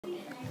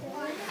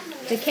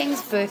the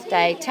king's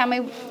birthday. Tell me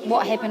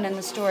what happened in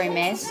the story,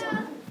 Maz.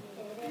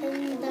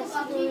 In the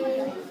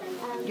story,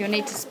 You'll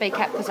need to speak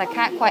up because I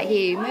can't quite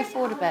hear you. Move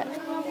forward a bit.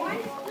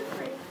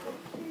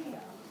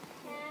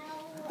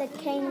 the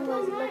king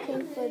was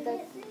looking for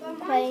the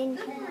queen,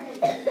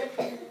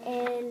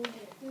 and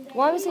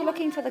Why was he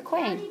looking for the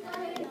queen?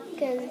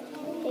 because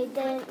he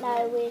didn't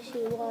know where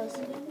she was.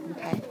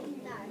 Okay.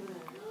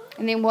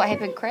 And then what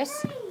happened,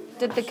 Chris?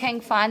 Did the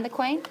king find the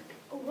queen?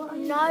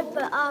 No,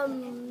 but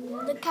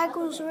the cake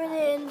was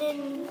ready, and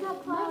then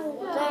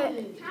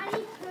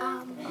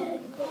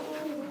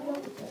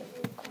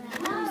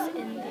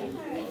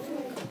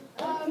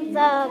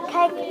the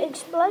cake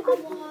exploded,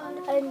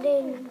 and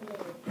then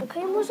the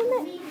queen was in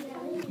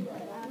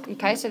it.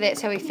 Okay, so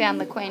that's how he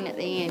found the queen at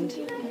the end.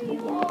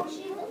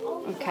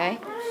 Okay.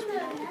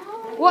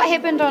 What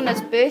happened on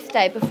his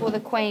birthday before the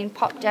queen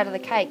popped out of the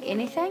cake?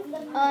 Anything?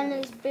 On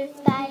his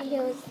birthday, he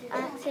was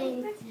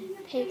asking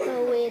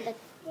people where the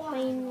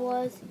queen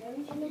was,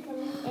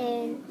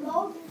 and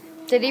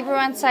Did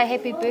everyone say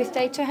happy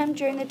birthday to him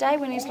during the day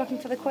when he was looking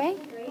for the queen?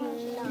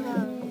 no,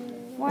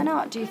 Why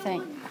not, do you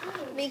think?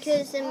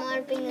 because it might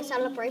have been a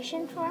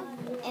celebration for him,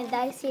 and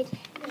they said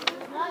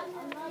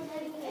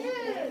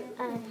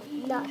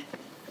no.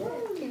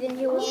 Then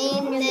he was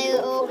And they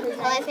were all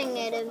clapping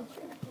at him.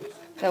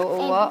 They were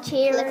all what?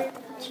 cheering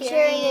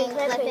and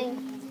clapping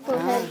for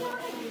him.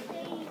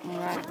 All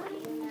right.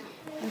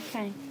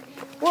 Okay.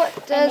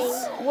 What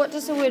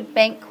does the word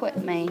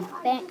banquet mean?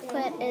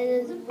 Banquet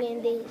is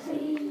when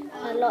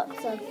there's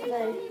lots of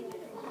food.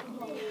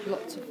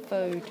 Lots of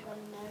food.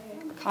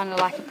 Kind of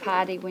like a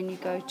party when you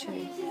go to,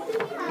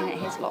 and it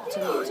has lots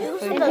and lots of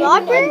food. In the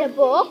library, the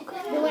book.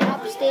 We went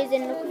upstairs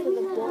and looked for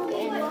the book,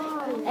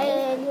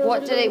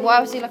 and Why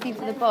was he looking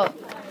for the book?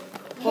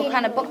 What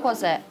kind of book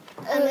was it?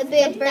 And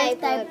the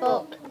birthday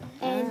book.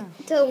 and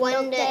To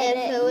wonder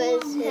if it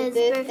was his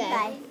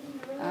birthday.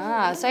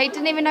 Ah, so he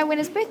didn't even know when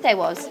his birthday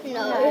was.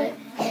 No.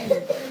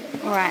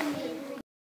 All right.